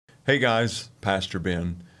Hey guys, Pastor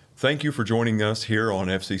Ben. Thank you for joining us here on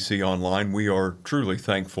FCC Online. We are truly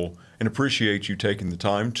thankful and appreciate you taking the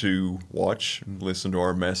time to watch and listen to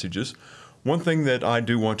our messages. One thing that I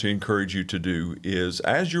do want to encourage you to do is,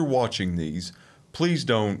 as you're watching these, please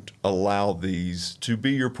don't allow these to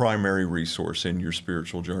be your primary resource in your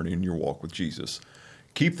spiritual journey and your walk with Jesus.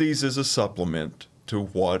 Keep these as a supplement to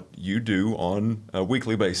what you do on a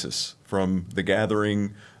weekly basis, from the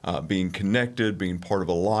gathering, being connected, being part of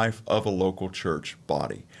a life of a local church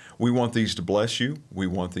body. We want these to bless you. We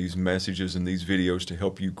want these messages and these videos to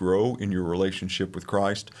help you grow in your relationship with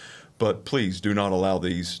Christ. But please do not allow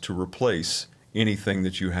these to replace anything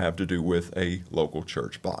that you have to do with a local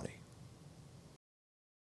church body.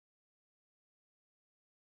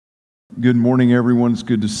 Good morning, everyone. It's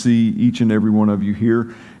good to see each and every one of you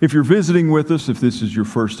here. If you're visiting with us, if this is your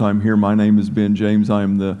first time here, my name is Ben James. I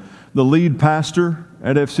am the lead pastor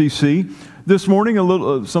at FCC. This morning,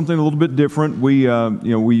 something a little bit different. We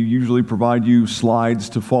usually provide you slides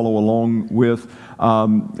to follow along with.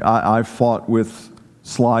 I fought with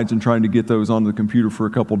slides and trying to get those on the computer for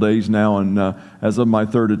a couple days now, and as of my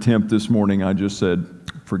third attempt this morning, I just said,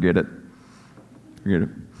 forget it. Forget it.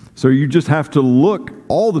 So you just have to look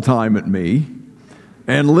all the time at me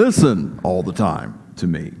and listen all the time to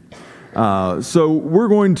me. So we're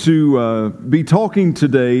going to be talking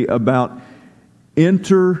today about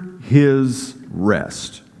enter his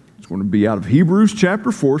rest. It's going to be out of Hebrews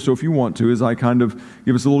chapter 4. So if you want to, as I kind of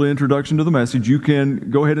give us a little introduction to the message, you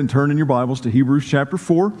can go ahead and turn in your Bibles to Hebrews chapter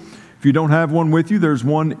 4. If you don't have one with you, there's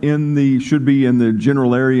one should be in the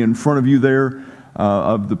general area in front of you there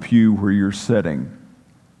of the pew where you're sitting.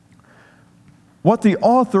 What the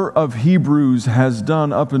author of Hebrews has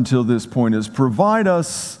done up until this point is provide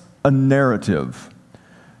us a narrative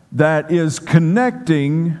that is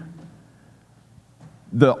connecting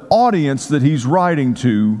the audience that he's writing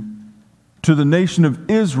to the nation of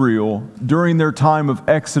Israel during their time of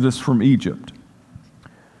exodus from Egypt.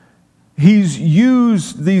 He's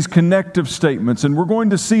used these connective statements, and we're going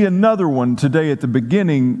to see another one today at the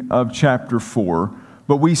beginning of chapter 4.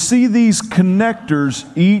 But we see these connectors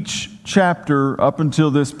each chapter up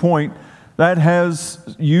until this point that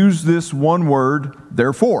has used this one word,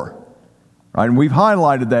 therefore. Right? And we've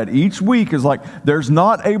highlighted that each week is like there's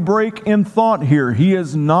not a break in thought here. He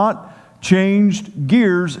has not changed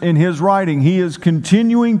gears in his writing. He is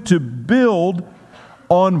continuing to build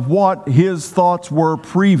on what his thoughts were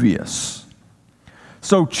previous.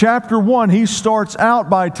 So chapter 1, he starts out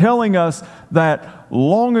by telling us that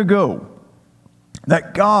long ago,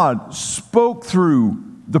 that God spoke through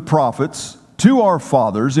the prophets to our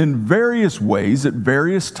fathers in various ways at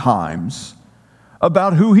various times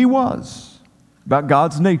about who He was, about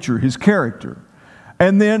God's nature, His character.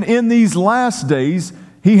 And then in these last days,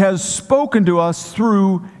 He has spoken to us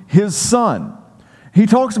through His Son. He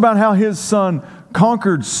talks about how His Son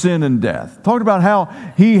conquered sin and death. Talked about how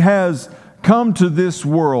He has come to this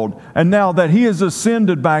world, and now that He has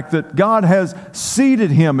ascended back, that God has seated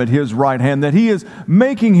Him at His right hand, that He is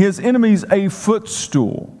making His enemies a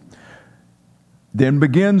footstool. Then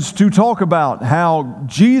begins to talk about how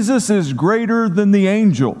Jesus is greater than the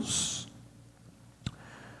angels.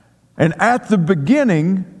 And at the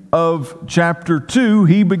beginning of chapter 2,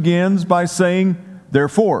 he begins by saying,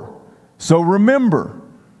 therefore. So remember,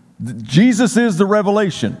 Jesus is the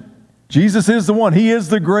revelation. Jesus is the one. He is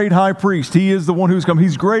the great high priest. He is the one who's come.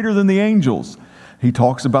 He's greater than the angels. He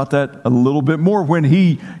talks about that a little bit more when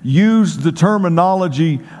he used the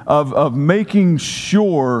terminology of making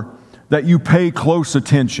sure that you pay close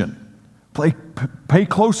attention. Pay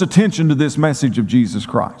close attention to this message of Jesus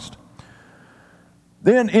Christ.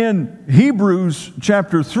 Then in Hebrews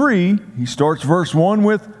chapter 3, he starts verse 1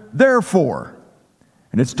 with therefore.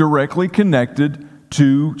 And it's directly connected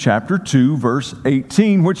to chapter 2, verse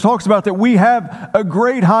 18, which talks about that we have a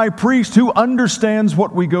great high priest who understands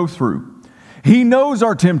what we go through. He knows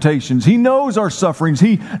our temptations. He knows our sufferings.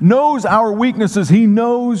 He knows our weaknesses. He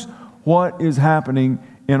knows what is happening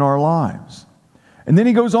in our lives. And then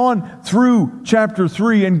he goes on through chapter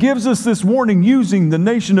 3 and gives us this warning using the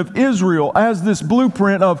nation of Israel as this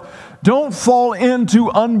blueprint of don't fall into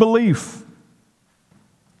unbelief.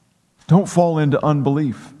 Don't fall into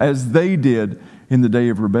unbelief as they did in the day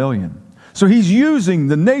of rebellion. So he's using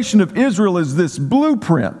the nation of Israel as this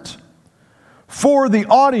blueprint for the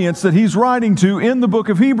audience that he's writing to in the book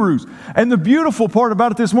of Hebrews. And the beautiful part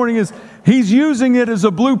about it this morning is he's using it as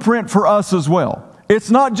a blueprint for us as well. It's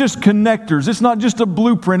not just connectors. It's not just a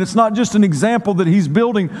blueprint. It's not just an example that he's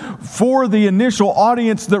building for the initial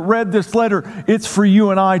audience that read this letter. It's for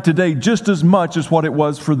you and I today just as much as what it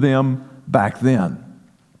was for them back then.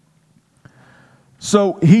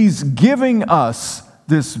 So he's giving us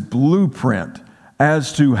this blueprint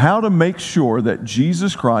as to how to make sure that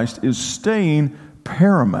Jesus Christ is staying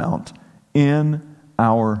paramount in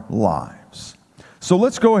our lives. So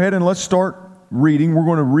let's go ahead and let's start reading. We're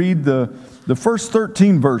going to read the first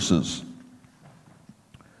 13 verses.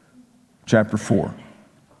 Chapter 4.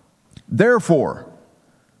 Therefore,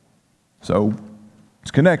 so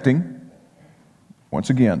it's connecting.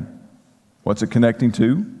 Once again, what's it connecting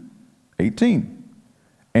to? 18.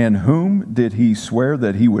 And whom did he swear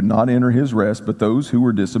that he would not enter his rest, but those who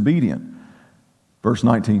were disobedient? Verse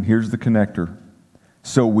 19, here's the connector.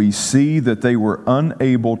 So we see that they were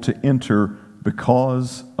unable to enter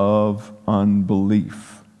because of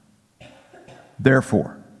unbelief.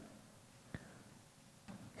 Therefore,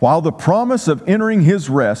 while the promise of entering his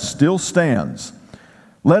rest still stands,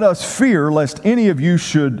 let us fear lest any of you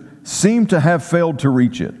should seem to have failed to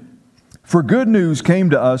reach it. For good news came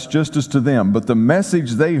to us just as to them, but the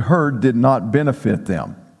message they heard did not benefit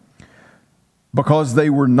them, because they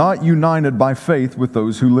were not united by faith with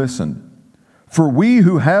those who listened. For we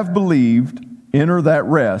who have believed enter that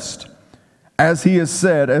rest, as he has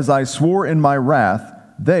said, as I swore in my wrath,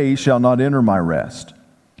 they shall not enter my rest.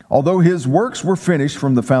 Although his works were finished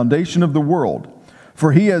from the foundation of the world,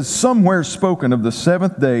 for he has somewhere spoken of the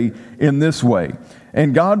seventh day in this way.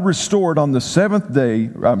 And God rested on the seventh day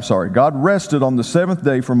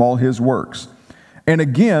from all his works. And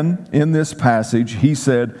again, in this passage, he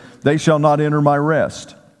said, they shall not enter my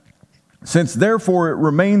rest. Since therefore it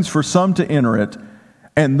remains for some to enter it,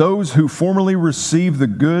 and those who formerly received the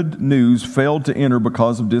good news failed to enter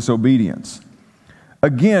because of disobedience.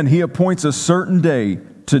 Again, he appoints a certain day,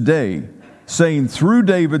 today, saying through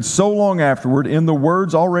David so long afterward, in the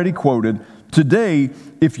words already quoted, today,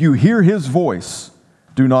 if you hear his voice,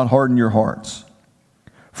 do not harden your hearts.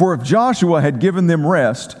 For if Joshua had given them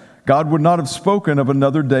rest, God would not have spoken of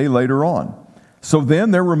another day later on. So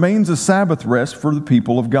then there remains a Sabbath rest for the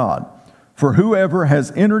people of God. For whoever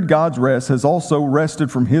has entered God's rest has also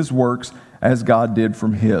rested from his works as God did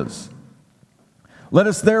from his. Let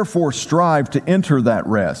us therefore strive to enter that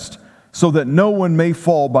rest, so that no one may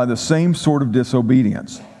fall by the same sort of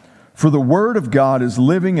disobedience. For the word of God is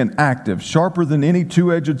living and active, sharper than any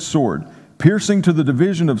two-edged sword, piercing to the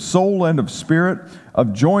division of soul and of spirit,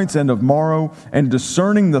 of joints and of marrow, and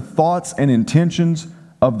discerning the thoughts and intentions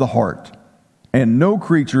of the heart. And no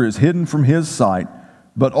creature is hidden from his sight,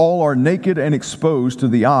 but all are naked and exposed to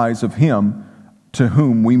the eyes of him to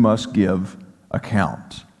whom we must give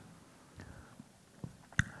account.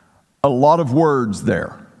 A lot of words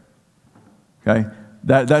there. Okay?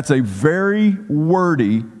 That's a very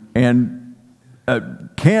wordy and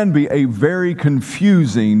can be a very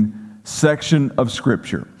confusing section of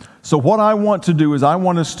Scripture. So what I want to do is I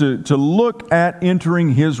want us to look at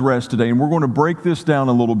entering his rest today, and we're going to break this down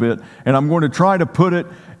a little bit, and I'm going to try to put it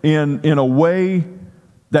in a way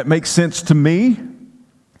that makes sense to me,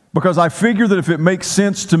 because I figure that if it makes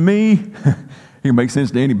sense to me, it can make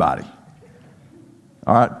sense to anybody.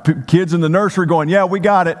 All right, kids in the nursery going, yeah, we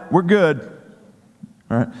got it, we're good.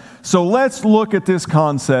 All right, so let's look at this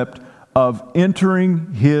concept of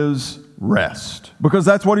entering his rest, because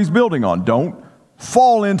that's what he's building on. Don't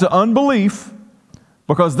fall into unbelief,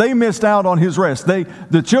 because they missed out on his rest.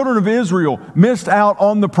 The children of Israel missed out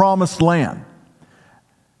on the promised land.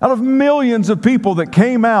 Out of millions of people that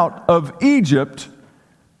came out of Egypt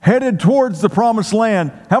headed towards the promised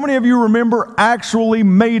land, how many of you remember actually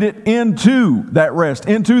made it into that rest,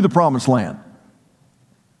 into the promised land?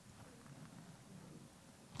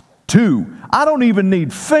 2. I don't even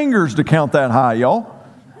need fingers to count that high, y'all.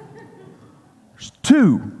 There's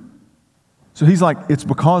 2. So he's like, it's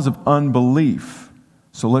because of unbelief.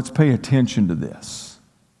 So let's pay attention to this.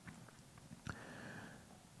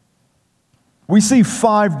 We see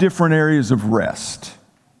 5 different areas of rest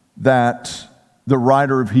that the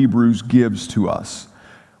writer of Hebrews gives to us.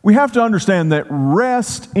 We have to understand that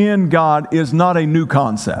rest in God is not a new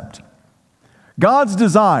concept. God's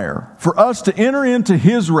desire for us to enter into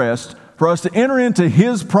his rest, for us to enter into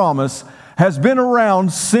his promise, has been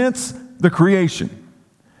around since the creation.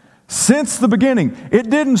 Since the beginning. It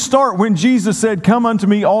didn't start when Jesus said, "Come unto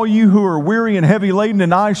me, all you who are weary and heavy laden,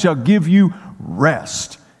 and I shall give you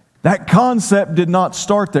rest." That concept did not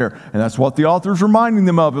start there. And that's what the author's reminding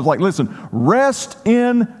them of. It's like, listen, rest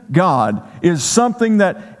in God is something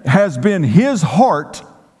that has been his heart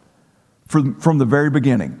from the very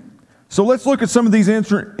beginning. So let's look at some of these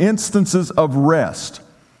instances of rest.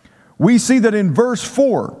 We see that in verse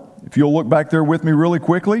 4, if you'll look back there with me really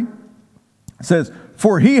quickly, it says,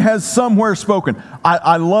 "For he has somewhere spoken."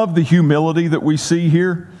 I love the humility that we see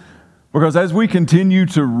here. Because as we continue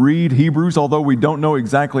to read Hebrews, although we don't know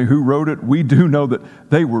exactly who wrote it, we do know that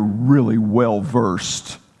they were really well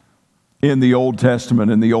versed in the Old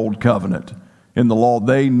Testament, in the Old Covenant, in the law.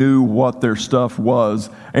 They knew what their stuff was.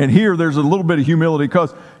 And here there's a little bit of humility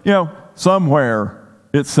because, somewhere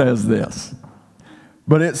it says this.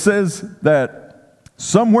 But it says that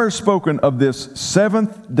somewhere spoken of this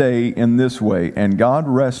seventh day in this way, and God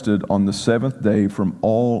rested on the seventh day from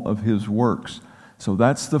all of his works. So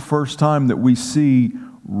that's the first time that we see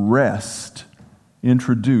rest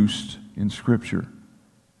introduced in Scripture.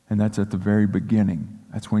 And that's at the very beginning.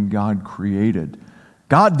 That's when God created.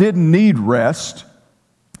 God didn't need rest.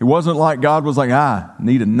 It wasn't like God was like,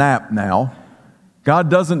 need a nap now.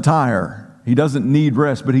 God doesn't tire. He doesn't need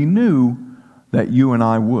rest, but he knew that you and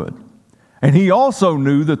I would. And he also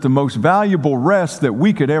knew that the most valuable rest that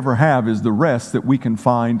we could ever have is the rest that we can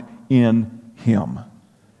find in him.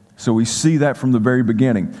 So we see that from the very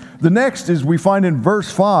beginning. The next is we find in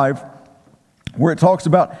verse 5 where it talks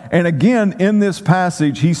about, and again in this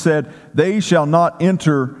passage he said, they shall not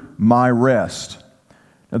enter my rest.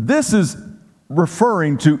 Now this is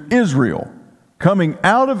referring to Israel coming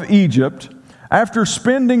out of Egypt after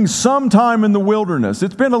spending some time in the wilderness.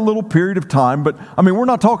 It's been a little period of time, but we're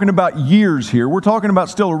not talking about years here. We're talking about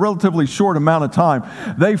still a relatively short amount of time.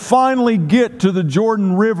 They finally get to the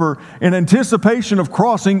Jordan River in anticipation of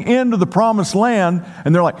crossing into the promised land,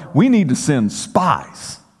 and they're like, we need to send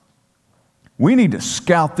spies. We need to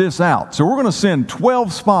scout this out. So we're going to send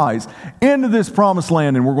 12 spies into this promised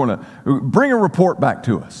land, and we're going to bring a report back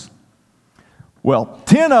to us. Well,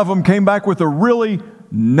 10 of them came back with a really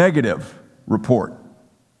negative report.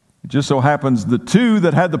 It just so happens the 2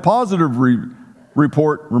 that had the positive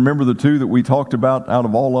report, remember the 2 that we talked about out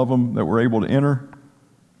of all of them that were able to enter?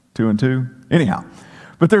 2 and 2? Anyhow.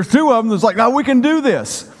 But there's 2 of them that's like, no, we can do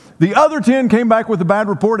this. The other 10 came back with a bad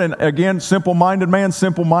report, and again, simple-minded man,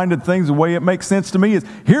 simple-minded things, the way it makes sense to me is,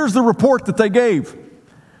 here's the report that they gave.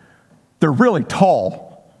 They're really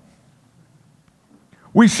tall.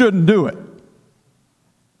 We shouldn't do it.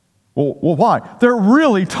 Well, why? They're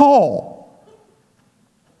really tall.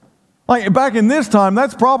 Like back in this time,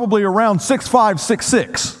 that's probably around 6'5",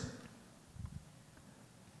 6'6".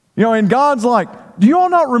 And God's like, do you all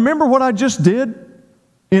not remember what I just did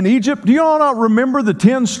in Egypt? Do you all not remember the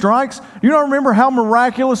 10 strikes? Do you not remember how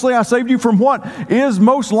miraculously I saved you from what is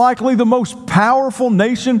most likely the most powerful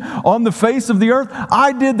nation on the face of the earth?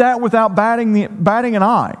 I did that without batting an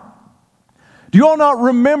eye. Do you all not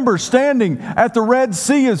remember standing at the Red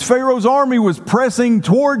Sea as Pharaoh's army was pressing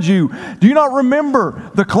towards you? Do you not remember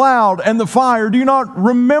the cloud and the fire? Do you not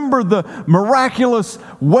remember the miraculous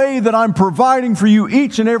way that I'm providing for you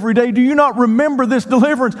each and every day? Do you not remember this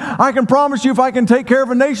deliverance? I can promise you, if I can take care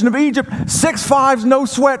of a nation of Egypt, 6'5's no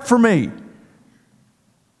sweat for me.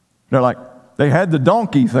 They're like, they had the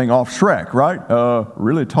donkey thing off Shrek, right?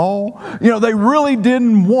 Really tall? They really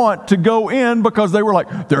didn't want to go in because they were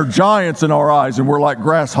like, they're giants in our eyes and we're like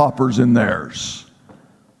grasshoppers in theirs.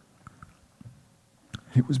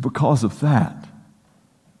 It was because of that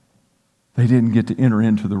they didn't get to enter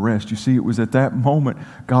into the rest. You see, it was at that moment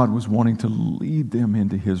God was wanting to lead them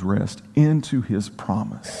into his rest, into his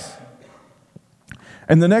promise.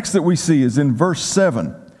 And the next that we see is in verse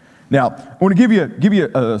 7. Now, I want to give you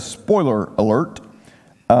a spoiler alert.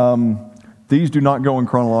 These do not go in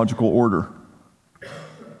chronological order.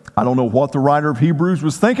 I don't know what the writer of Hebrews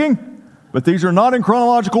was thinking, but these are not in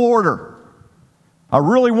chronological order. I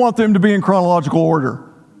really want them to be in chronological order,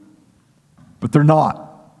 but they're not.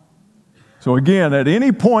 So again, at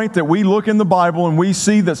any point that we look in the Bible and we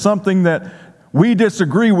see that something that we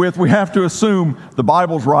disagree with, we have to assume the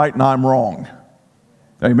Bible's right and I'm wrong.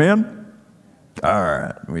 Amen? All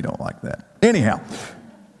right, we don't like that. Anyhow,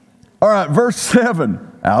 all right, verse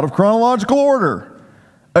 7, out of chronological order.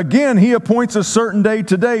 Again, he appoints a certain day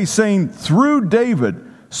today, saying, through David,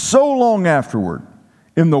 so long afterward,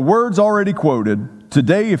 in the words already quoted,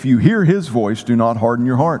 today if you hear his voice, do not harden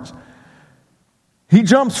your hearts. He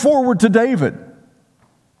jumps forward to David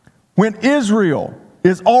when Israel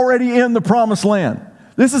is already in the promised land.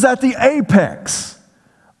 This is at the apex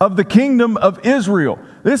of the kingdom of Israel.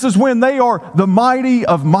 This is when they are the mighty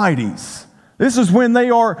of mighties. This is when they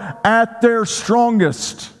are at their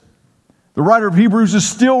strongest. The writer of Hebrews is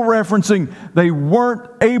still referencing they weren't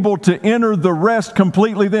able to enter the rest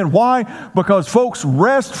completely then. Why? Because, folks,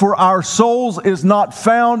 rest for our souls is not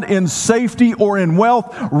found in safety or in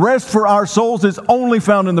wealth. Rest for our souls is only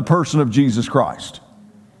found in the person of Jesus Christ.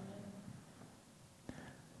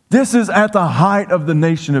 This is at the height of the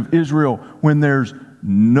nation of Israel when there's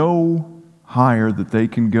no higher that they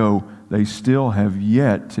can go. They still have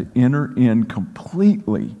yet to enter in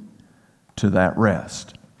completely to that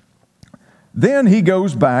rest. Then he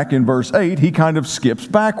goes back in verse 8, he kind of skips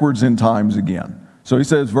backwards in times again. So he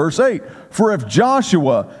says, verse 8, "For if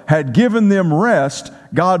Joshua had given them rest,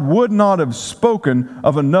 God would not have spoken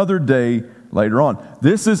of another day later on."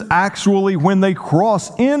 This is actually when they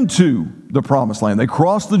cross into the promised land. They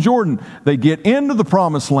cross the Jordan. They get into the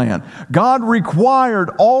promised land. God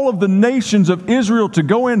required all of the nations of Israel to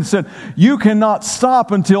go in and said, "You cannot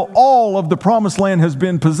stop until all of the promised land has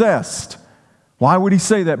been possessed." Why would he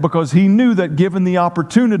say that? Because he knew that given the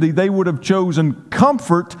opportunity, they would have chosen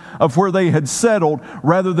comfort of where they had settled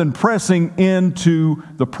rather than pressing into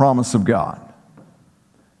the promise of God.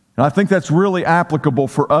 And I think that's really applicable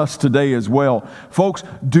for us today as well. Folks,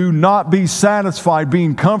 do not be satisfied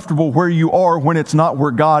being comfortable where you are when it's not where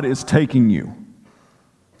God is taking you.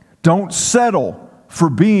 Don't settle for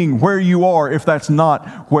being where you are if that's not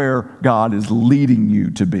where God is leading you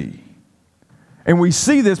to be. And we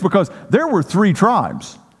see this because there were 3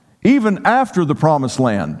 tribes. Even after the promised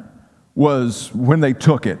land was when they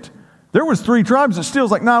took it, there was 3 tribes that still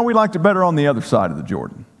was like, "Nah, we liked it better on the other side of the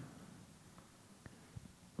Jordan."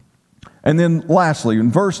 And then lastly, in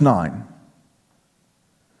verse 9,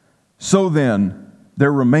 "So then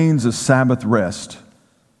there remains a Sabbath rest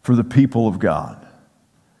for the people of God."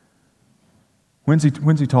 When's he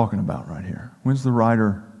talking about right here? When's the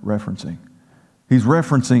writer referencing? He's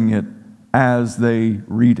referencing it as they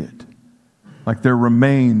read it. Like there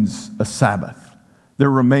remains a Sabbath. There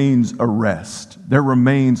remains a rest. There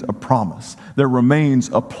remains a promise. There remains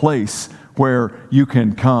a place where you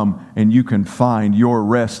can come and you can find your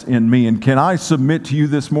rest in me. And can I submit to you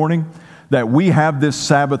this morning that we have this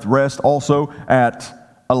Sabbath rest also at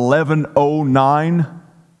 11:09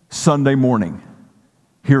 Sunday morning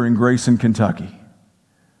here in Grayson, Kentucky.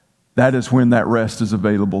 That is when that rest is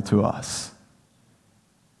available to us.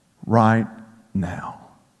 Right now.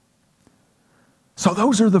 So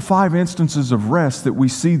those are the 5 instances of rest that we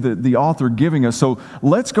see the author giving us. So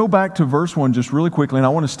let's go back to verse 1 just really quickly, and I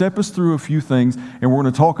want to step us through a few things, and we're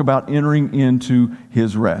going to talk about entering into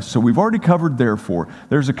his rest. So we've already covered therefore.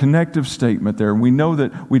 There's a connective statement there, and we know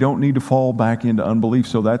that we don't need to fall back into unbelief,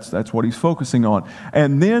 so that's what he's focusing on.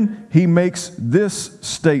 And then he makes this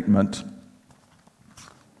statement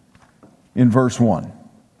in verse 1.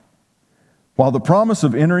 "While the promise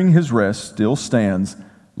of entering his rest still stands,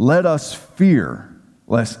 let us fear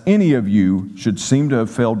lest any of you should seem to have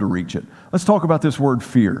failed to reach it." Let's talk about this word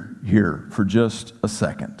fear here for just a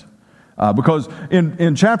second. Because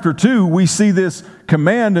in chapter 2, we see this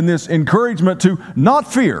command and this encouragement to not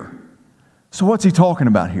fear. So what's he talking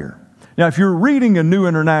about here? Now, if you're reading a New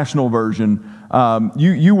International Version,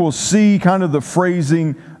 you will see kind of the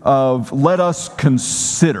phrasing of "let us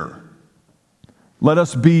consider." Let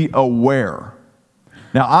us be aware.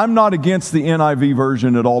 Now, I'm not against the NIV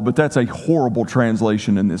version at all, but that's a horrible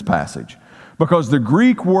translation in this passage. Because the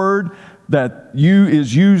Greek word that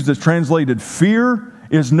is used as translated fear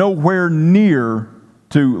is nowhere near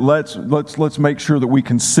to let's make sure that we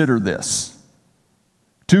consider this.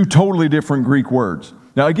 2 totally different Greek words.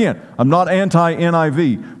 Now, again, I'm not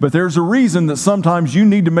anti-NIV, but there's a reason that sometimes you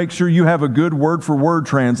need to make sure you have a good word-for-word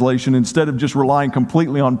translation instead of just relying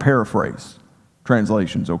completely on paraphrase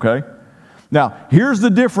translations, okay? Now, here's the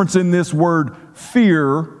difference in this word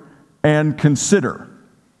fear and consider.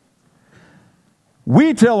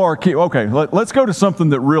 We tell our kids, okay, let's go to something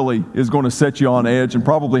that really is going to set you on edge and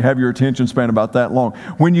probably have your attention span about that long.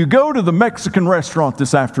 When you go to the Mexican restaurant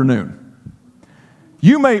this afternoon,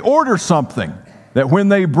 you may order something that when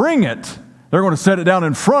they bring it, they're going to set it down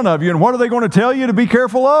in front of you, and what are they going to tell you to be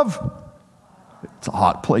careful of? It's a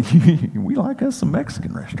hot plate. We like us some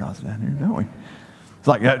Mexican restaurants down here, don't we? It's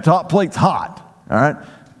like that top plate's hot, all right?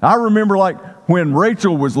 I remember like when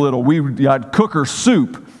Rachel was little, I'd cook her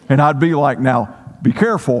soup, and I'd be like, "Now, be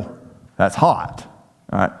careful, that's hot."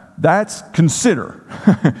 All right? That's consider.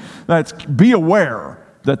 That's be aware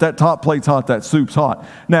that top plate's hot, that soup's hot.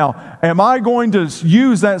 Now, am I going to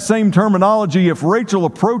use that same terminology if Rachel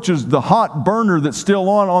approaches the hot burner that's still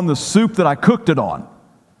on the soup that I cooked it on?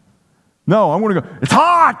 No, I'm going to go, "It's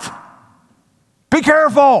hot! Be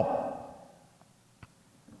careful!"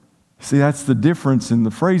 See, that's the difference in the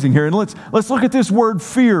phrasing here. And let's look at this word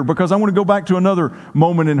fear, because I want to go back to another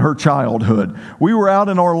moment in her childhood. We were out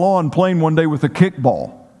in our lawn playing one day with a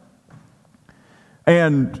kickball.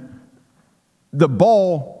 And the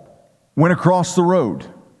ball went across the road.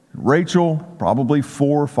 Rachel, probably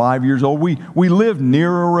 4 or 5 years old. We lived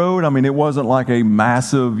near a road. I mean, it wasn't like a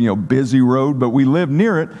massive, busy road, but we lived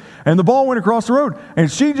near it. And the ball went across the road. And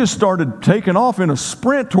she just started taking off in a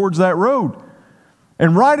sprint towards that road.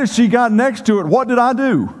 And right as she got next to it, what did I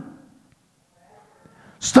do?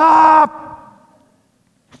 Stop!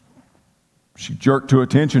 She jerked to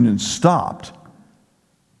attention and stopped.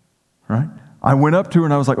 Right? I went up to her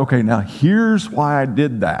and I was like, okay, now here's why I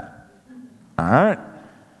did that. All right?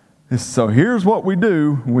 So here's what we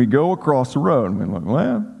do. We go across the road. We look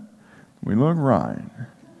left. We look right.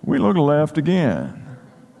 We look left again.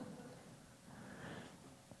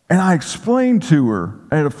 And I explained to her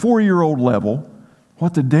at a 4-year-old level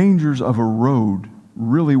what the dangers of a road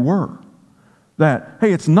really were. That,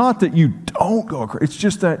 hey, it's not that you don't go across. It's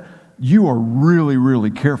just that you are really, really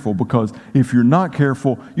careful, because if you're not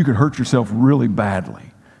careful, you could hurt yourself really badly.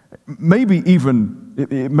 Maybe even,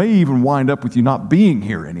 it may even wind up with you not being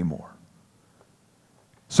here anymore.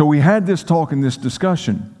 So we had this talk and this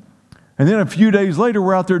discussion. And then a few days later,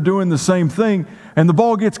 we're out there doing the same thing, and the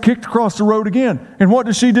ball gets kicked across the road again. And what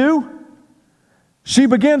does she do? She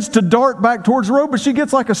begins to dart back towards the road, but she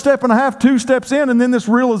gets like a step and a half, 2 steps in, and then this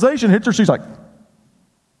realization hits her. She's like,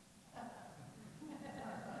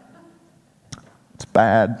 it's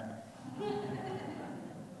bad.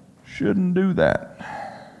 Shouldn't do that.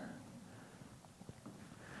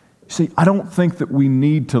 See, I don't think that we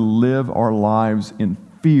need to live our lives in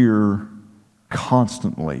fear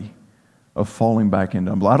constantly of falling back into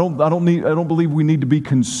unbelief. I don't believe we need to be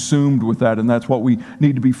consumed with that, and that's what we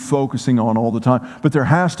need to be focusing on all the time. But there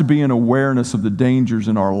has to be an awareness of the dangers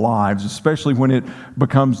in our lives, especially when it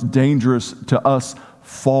becomes dangerous to us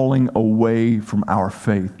falling away from our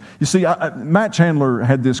faith. You see, Matt Chandler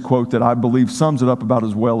had this quote that I believe sums it up about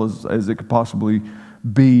as well as it could possibly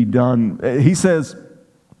be done. He says,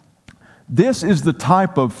 "This is the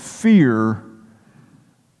type of fear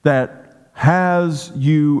that has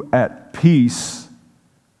you at peace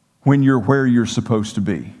when you're where you're supposed to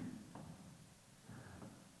be."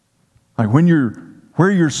 Like when you're where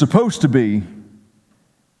you're supposed to be,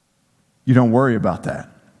 you don't worry about that.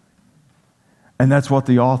 And that's what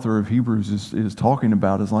the author of Hebrews is talking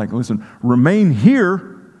about, is like, listen, remain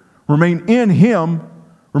here, remain in Him,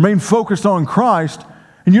 remain focused on Christ,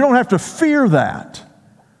 and you don't have to fear that.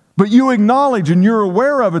 But you acknowledge and you're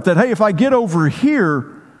aware of it, that, hey, if I get over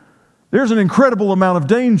here, there's an incredible amount of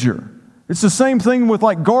danger. It's the same thing with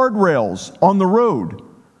like guardrails on the road.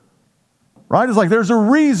 Right? It's like there's a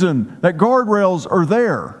reason that guardrails are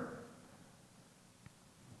there.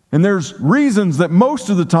 And there's reasons that most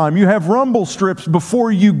of the time you have rumble strips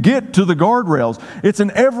before you get to the guardrails. It's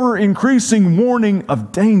an ever-increasing warning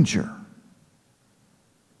of danger.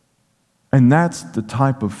 And that's the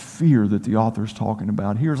type of fear that the author's talking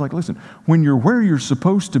about here. It's like, listen, when you're where you're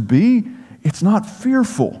supposed to be, it's not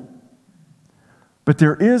fearful. But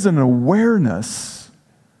there is an awareness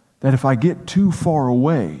that if I get too far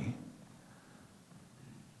away,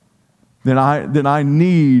 then I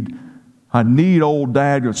need old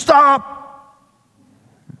dad to go, stop!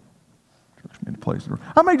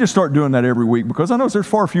 I may just start doing that every week, because I notice there's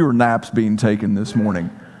far fewer naps being taken this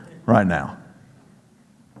morning right now.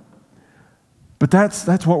 But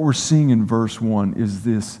that's what we're seeing in verse 1, is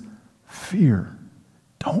this fear.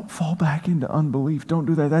 Don't fall back into unbelief. Don't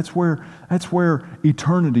do that. That's where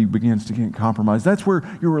eternity begins to get compromised. That's where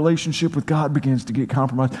your relationship with God begins to get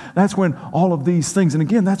compromised. That's when all of these things, and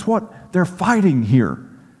again, that's what they're fighting here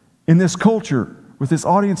in this culture with this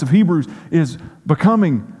audience of Hebrews, is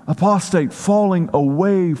becoming apostate, falling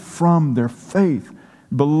away from their faith,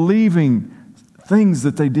 believing things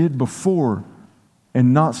that they did before,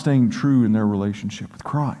 and not staying true in their relationship with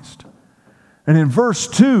Christ. And in verse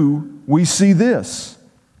 2, we see this.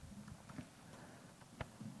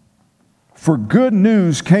 For good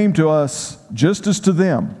news came to us just as to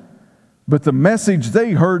them, but the message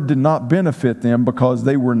they heard did not benefit them, because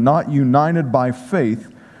they were not united by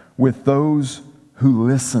faith with those who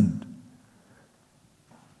listened.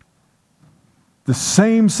 The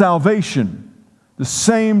same salvation, the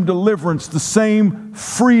same deliverance, the same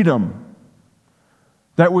freedom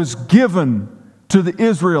that was given to the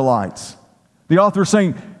Israelites. The author is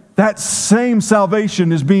saying that same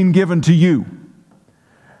salvation is being given to you.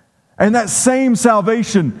 And that same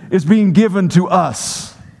salvation is being given to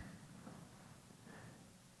us.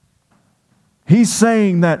 He's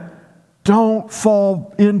saying that don't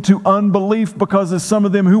fall into unbelief, because as some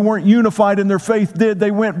of them who weren't unified in their faith did,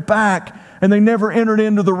 they went back and they never entered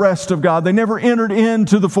into the rest of God. They never entered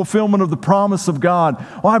into the fulfillment of the promise of God.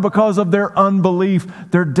 Why? Because of their unbelief,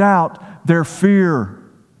 their doubt, their fear.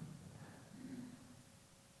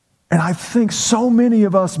 And I think so many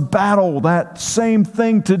of us battle that same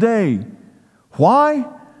thing today. Why?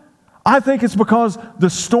 I think it's because the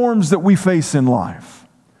storms that we face in life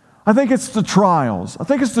I think it's the trials. I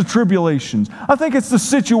think it's the tribulations. I think it's the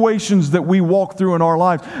situations that we walk through in our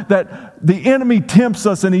lives that the enemy tempts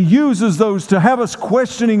us, and he uses those to have us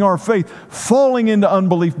questioning our faith, falling into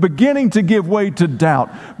unbelief, beginning to give way to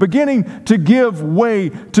doubt, beginning to give way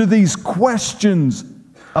to these questions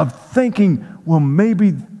of thinking, well,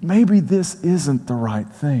 maybe this isn't the right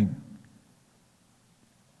thing.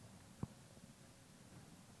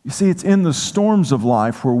 You see, it's in the storms of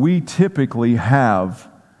life where we typically have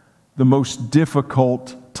the most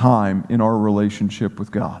difficult time in our relationship with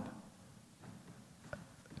God.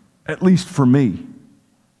 At least for me.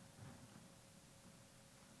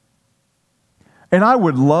 And I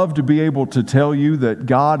would love to be able to tell you that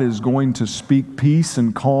God is going to speak peace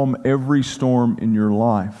and calm every storm in your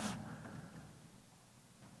life.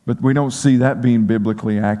 But we don't see that being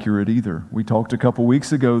biblically accurate either. We talked a couple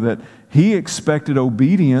weeks ago that he expected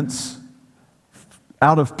obedience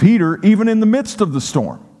out of Peter even in the midst of the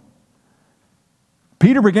storm.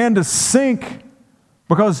 Peter began to sink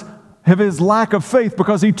because of his lack of faith,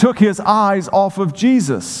 because he took his eyes off of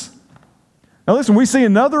Jesus. Now listen, we see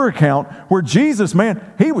another account where Jesus,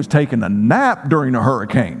 he was taking a nap during a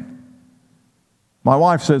hurricane. My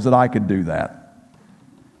wife says that I could do that.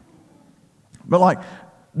 But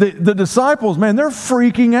the disciples, they're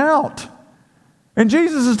freaking out. And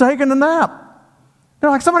Jesus is taking a nap. They're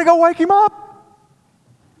like, somebody go wake him up.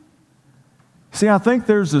 See, I think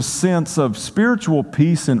there's a sense of spiritual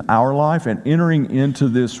peace in our life, and entering into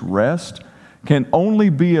this rest can only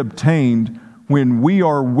be obtained when we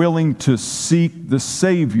are willing to seek the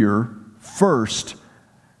Savior first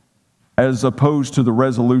as opposed to the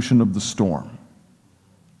resolution of the storm.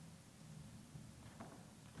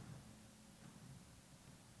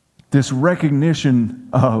 This recognition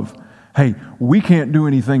of, hey, we can't do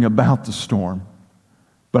anything about the storm,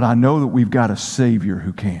 but I know that we've got a Savior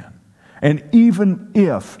who can. And even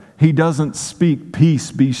if he doesn't speak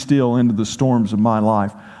peace, be still into the storms of my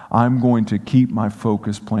life, I'm going to keep my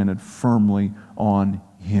focus planted firmly on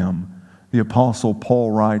him. The Apostle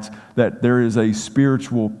Paul writes that there is a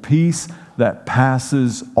spiritual peace that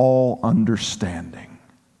passes all understanding.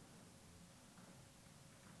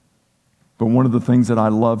 But one of the things that I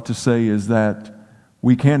love to say is that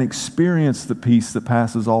we can't experience the peace that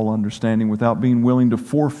passes all understanding without being willing to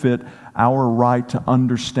forfeit our right to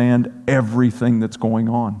understand everything that's going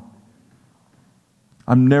on.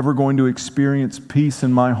 I'm never going to experience peace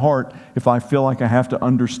in my heart if I feel like I have to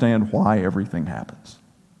understand why everything happens.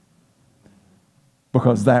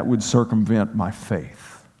 Because that would circumvent my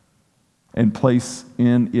faith and place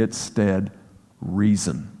in its stead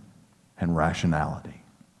reason and rationality.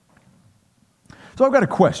 So I've got a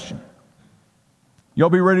question. Y'all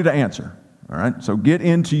be ready to answer. All right? So get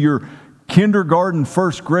into your kindergarten,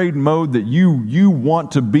 first grade mode that you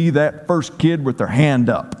want to be that first kid with their hand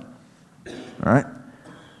up. All right?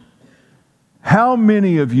 How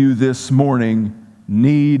many of you this morning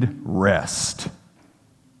need rest?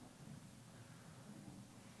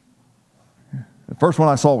 The first one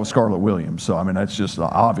I saw was Scarlett Williams, so that's just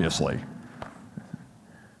obviously.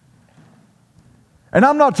 And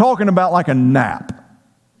I'm not talking about like a nap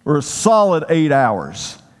or a solid 8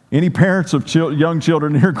 hours. Any parents of young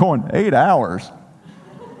children here going, 8 hours?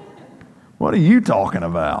 What are you talking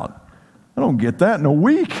about? I don't get that in a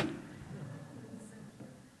week.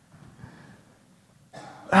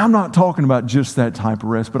 I'm not talking about just that type of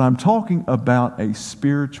rest, but I'm talking about a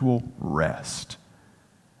spiritual rest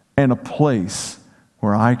and a place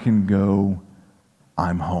where I can go,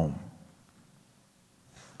 I'm home.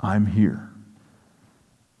 I'm here.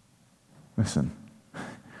 Listen,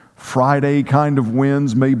 Friday kind of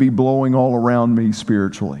winds may be blowing all around me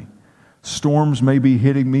spiritually. Storms may be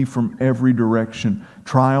hitting me from every direction.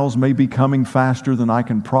 Trials may be coming faster than I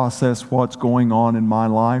can process what's going on in my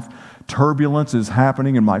life. Turbulence is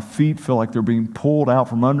happening and my feet feel like they're being pulled out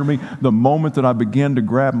from under me. The moment that I begin to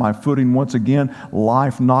grab my footing once again,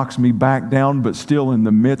 life knocks me back down, but still in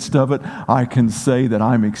the midst of it, I can say that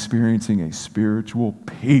I'm experiencing a spiritual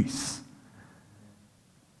peace.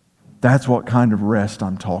 That's what kind of rest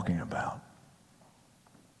I'm talking about.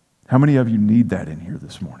 How many of you need that in here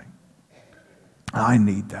this morning? I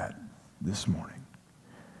need that this morning.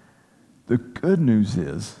 The good news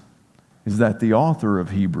is that the author of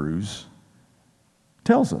Hebrews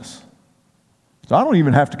tells us. So I don't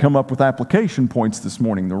even have to come up with application points this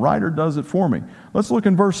morning. The writer does it for me. Let's look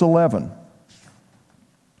in verse 11.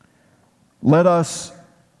 Let us,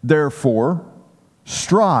 therefore,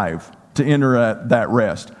 strive to enter at that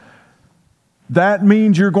rest. That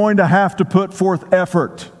means you're going to have to put forth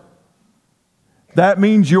effort. That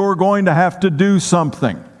means you're going to have to do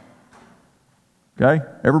something. Okay?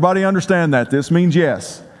 Everybody understand that? This means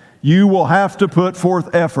yes. You will have to put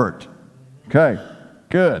forth effort. Okay,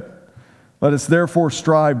 good. Let us therefore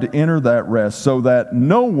strive to enter that rest, so that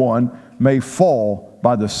no one may fall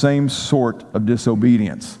by the same sort of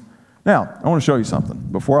disobedience. Now, I want to show you something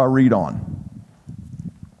before I read on.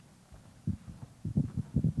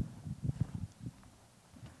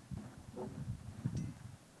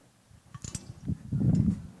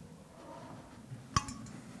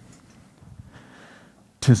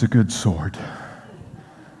 "'Tis a good sword.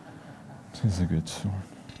 'Tis a good sword."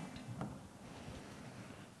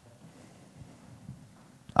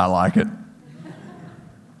 I like it.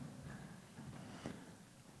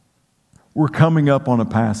 We're coming up on a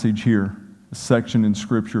passage here, a section in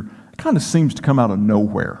Scripture. It kind of seems to come out of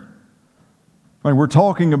nowhere. Like, we're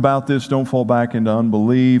talking about this, don't fall back into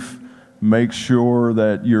unbelief. Make sure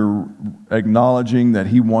that you're acknowledging that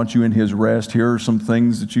He wants you in His rest. Here are some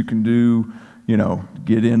things that you can do.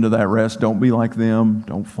 Get into that rest. Don't be like them.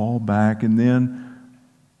 Don't fall back. And then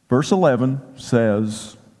verse 11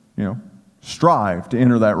 says, strive to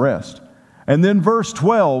enter that rest. And then verse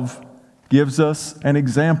 12 gives us an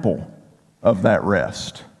example of that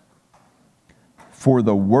rest. "For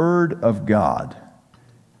the word of God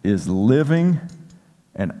is living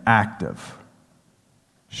and active,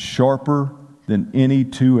 sharper than any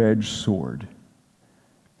two-edged sword,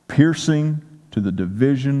 piercing to the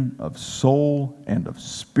division of soul and of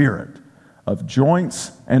spirit, of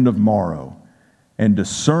joints and of marrow, and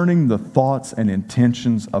discerning the thoughts and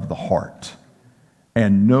intentions of the heart.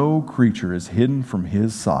 And no creature is hidden from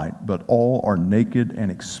His sight, but all are naked and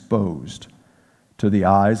exposed to the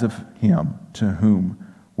eyes of Him to whom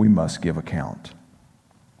we must give account."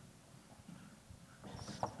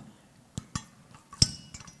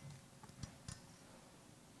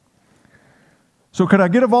 So could I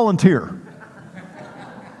get a volunteer?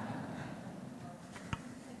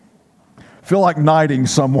 Feel like knighting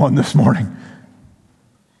someone this morning.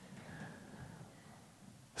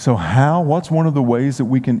 So what's one of the ways that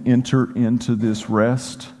we can enter into this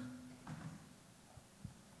rest?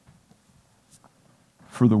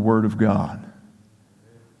 For the Word of God,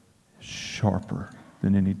 sharper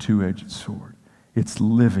than any two-edged sword. It's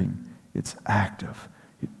living, it's active,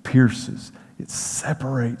 it pierces, it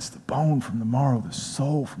separates the bone from the marrow, the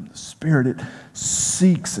soul from the spirit. It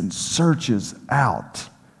seeks and searches out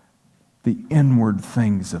the inward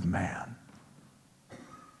things of man.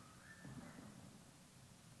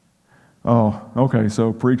 Oh, okay,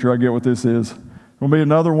 so preacher, I get what this is. It'll be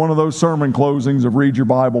another one of those sermon closings of read your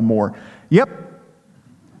Bible more. Yep.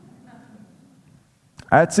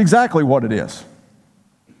 That's exactly what it is.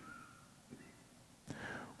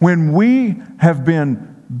 When we have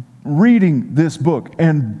been reading this book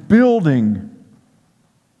and building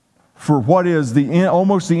for what is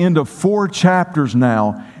almost the end of 4 chapters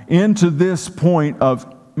now into this point of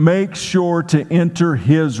make sure to enter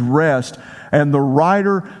His rest, and the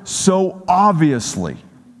writer so obviously,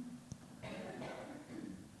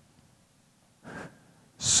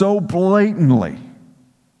 so blatantly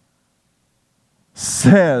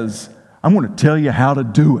says, I'm going to tell you how to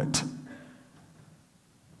do it.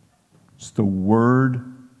 It's the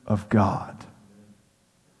Word of God.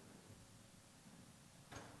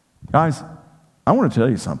 Guys, I want to tell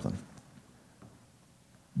you something.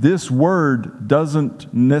 This Word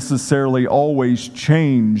doesn't necessarily always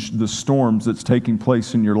change the storms that's taking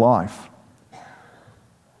place in your life.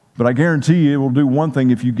 But I guarantee you it will do one thing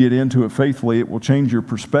if you get into it faithfully. It will change your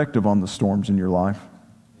perspective on the storms in your life.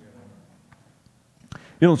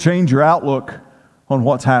 It'll change your outlook on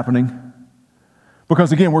what's happening.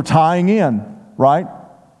 Because again, we're tying in, right,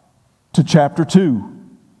 to chapter 2.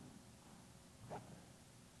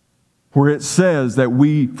 Where it says that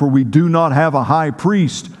we do not have a high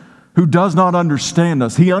priest who does not understand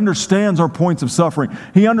us. He understands our points of suffering.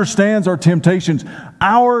 He understands our temptations.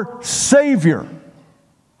 Our Savior,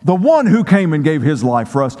 the one who came and gave His life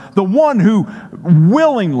for us, the one who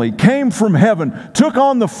willingly came from heaven, took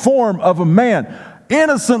on the form of a man,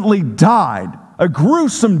 innocently died a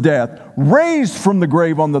gruesome death, raised from the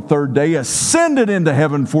grave on the third day, ascended into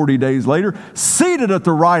heaven 40 days later, seated at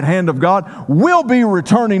the right hand of God, will be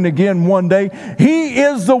returning again one day. He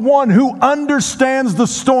is the one who understands the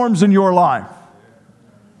storms in your life.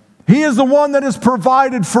 He is the one that has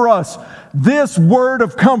provided for us this word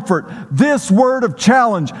of comfort, this word of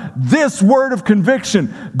challenge, this word of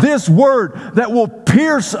conviction, this word that will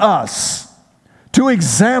pierce us, to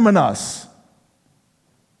examine us.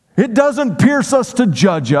 It doesn't pierce us to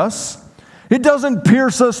judge us. It doesn't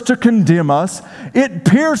pierce us to condemn us. It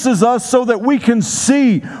pierces us so that we can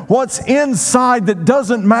see what's inside that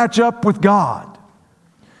doesn't match up with God.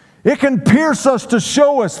 It can pierce us to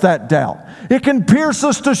show us that doubt. It can pierce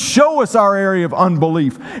us to show us our area of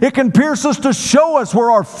unbelief. It can pierce us to show us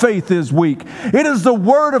where our faith is weak. It is the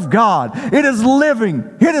Word of God. It is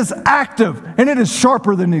living. It is active. And it is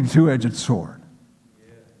sharper than any two-edged sword.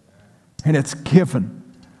 And it's given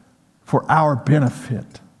for our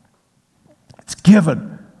benefit. It's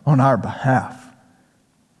given on our behalf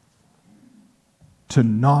to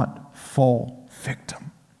not fall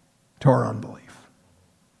victim to our unbelief.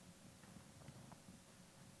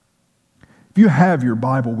 If you have your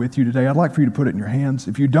Bible with you today, I'd like for you to put it in your hands.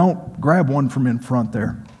 If you don't, grab one from in front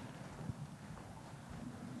there.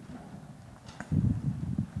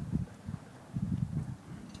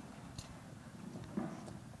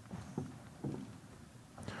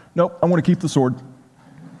 Nope, I want to keep the sword.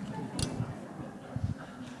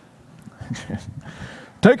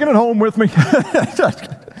 Taking it home with me. Kim's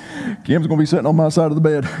going to be sitting on my side of the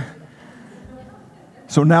bed.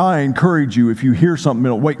 So now I encourage you, if you hear something,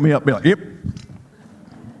 it'll wake me up, be like, yep.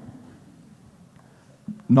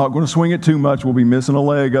 Not going to swing it too much. We'll be missing a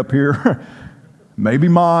leg up here. Maybe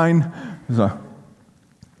mine. But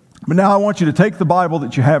now I want you to take the Bible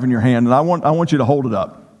that you have in your hand, and I want you to hold it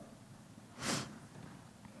up.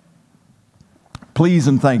 Please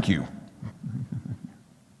and thank you.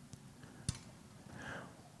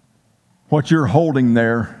 What you're holding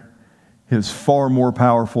there is far more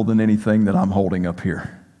powerful than anything that I'm holding up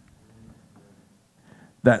here.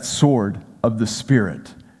 That sword of the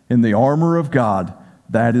Spirit in the armor of God,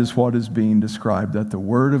 that is what is being described, that the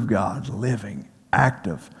Word of God, living,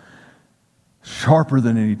 active, sharper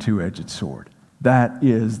than any two-edged sword, that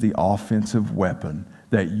is the offensive weapon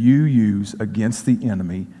that you use against the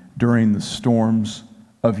enemy during the storms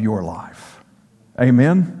of your life.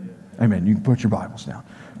 Amen? Amen. You can put your Bibles down.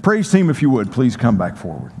 Praise team, if you would, please come back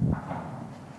forward.